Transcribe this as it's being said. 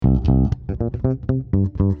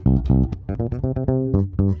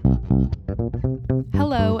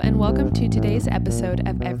to today's episode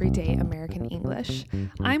of Everyday American English.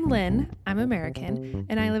 I'm Lynn, I'm American,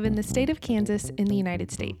 and I live in the state of Kansas in the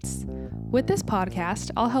United States. With this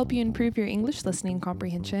podcast, I'll help you improve your English listening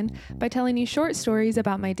comprehension by telling you short stories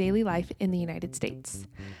about my daily life in the United States.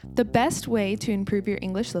 The best way to improve your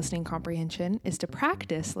English listening comprehension is to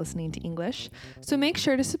practice listening to English, so make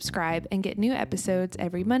sure to subscribe and get new episodes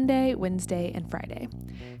every Monday, Wednesday, and Friday.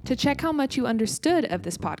 To check how much you understood of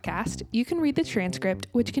this podcast, you can read the transcript,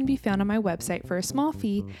 which can be found on my website for a small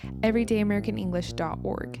fee,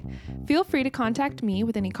 everydayamericanenglish.org. Feel free to contact me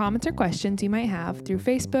with any comments or questions you might have through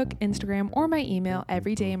Facebook, Instagram, or my email,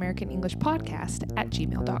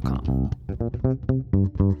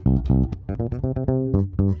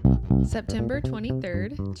 everydayamericanenglishpodcast@gmail.com. September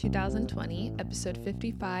 23rd, 2020, episode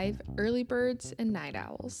 55, Early Birds and Night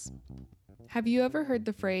Owls. Have you ever heard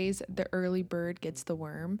the phrase, the early bird gets the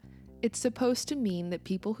worm? It's supposed to mean that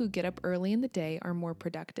people who get up early in the day are more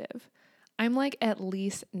productive. I'm like at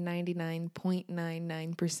least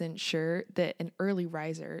 99.99% sure that an early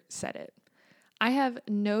riser said it. I have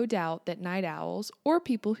no doubt that night owls, or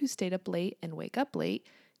people who stayed up late and wake up late,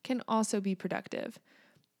 can also be productive.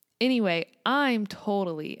 Anyway, I'm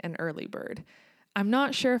totally an early bird. I'm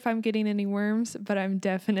not sure if I'm getting any worms, but I'm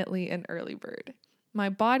definitely an early bird. My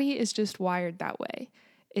body is just wired that way.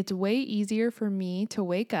 It's way easier for me to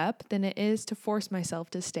wake up than it is to force myself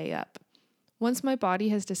to stay up. Once my body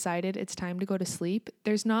has decided it's time to go to sleep,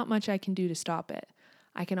 there's not much I can do to stop it.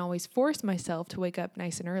 I can always force myself to wake up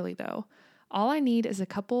nice and early though. All I need is a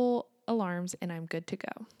couple alarms and I'm good to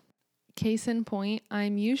go. Case in point,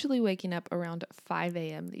 I'm usually waking up around 5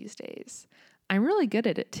 a.m. these days. I'm really good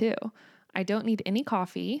at it too. I don't need any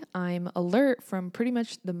coffee. I'm alert from pretty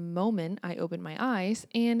much the moment I open my eyes,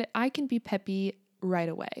 and I can be peppy right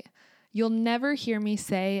away. You'll never hear me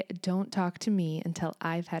say, "Don't talk to me until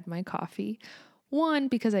I've had my coffee." One,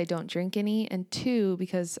 because I don't drink any, and two,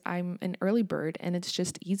 because I'm an early bird and it's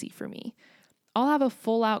just easy for me. I'll have a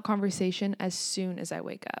full out conversation as soon as I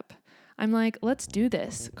wake up. I'm like, let's do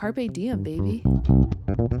this. Carpe diem, baby.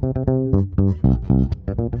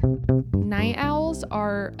 Night owls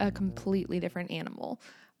are a completely different animal.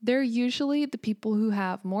 They're usually the people who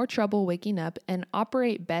have more trouble waking up and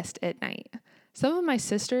operate best at night. Some of my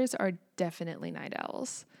sisters are definitely night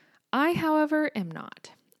owls. I, however, am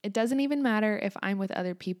not. It doesn't even matter if I'm with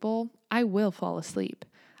other people, I will fall asleep.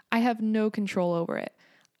 I have no control over it.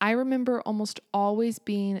 I remember almost always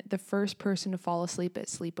being the first person to fall asleep at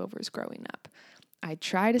sleepovers growing up. I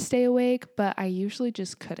try to stay awake, but I usually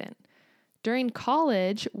just couldn't. During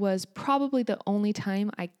college was probably the only time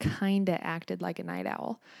I kinda acted like a night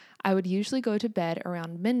owl. I would usually go to bed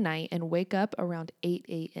around midnight and wake up around 8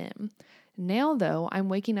 a.m. Now, though, I'm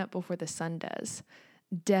waking up before the sun does.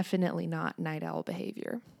 Definitely not night owl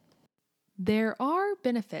behavior. There are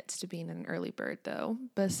benefits to being an early bird, though,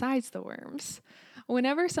 besides the worms.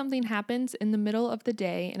 Whenever something happens in the middle of the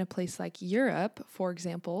day in a place like Europe, for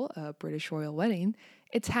example, a British royal wedding,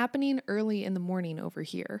 it's happening early in the morning over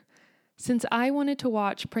here. Since I wanted to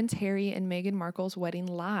watch Prince Harry and Meghan Markle's wedding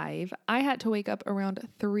live, I had to wake up around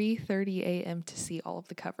 3:30 a.m. to see all of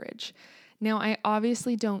the coverage. Now, I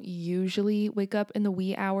obviously don't usually wake up in the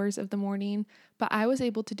wee hours of the morning, but I was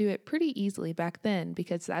able to do it pretty easily back then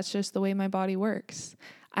because that's just the way my body works.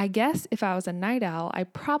 I guess if I was a night owl, I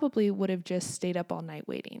probably would have just stayed up all night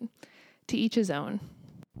waiting. To each his own.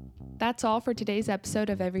 That's all for today's episode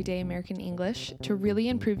of Everyday American English. To really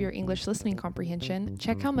improve your English listening comprehension,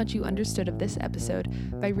 check how much you understood of this episode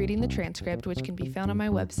by reading the transcript, which can be found on my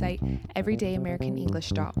website,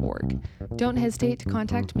 everydayamericanenglish.org. Don't hesitate to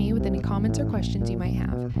contact me with any comments or questions you might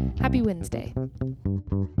have. Happy Wednesday.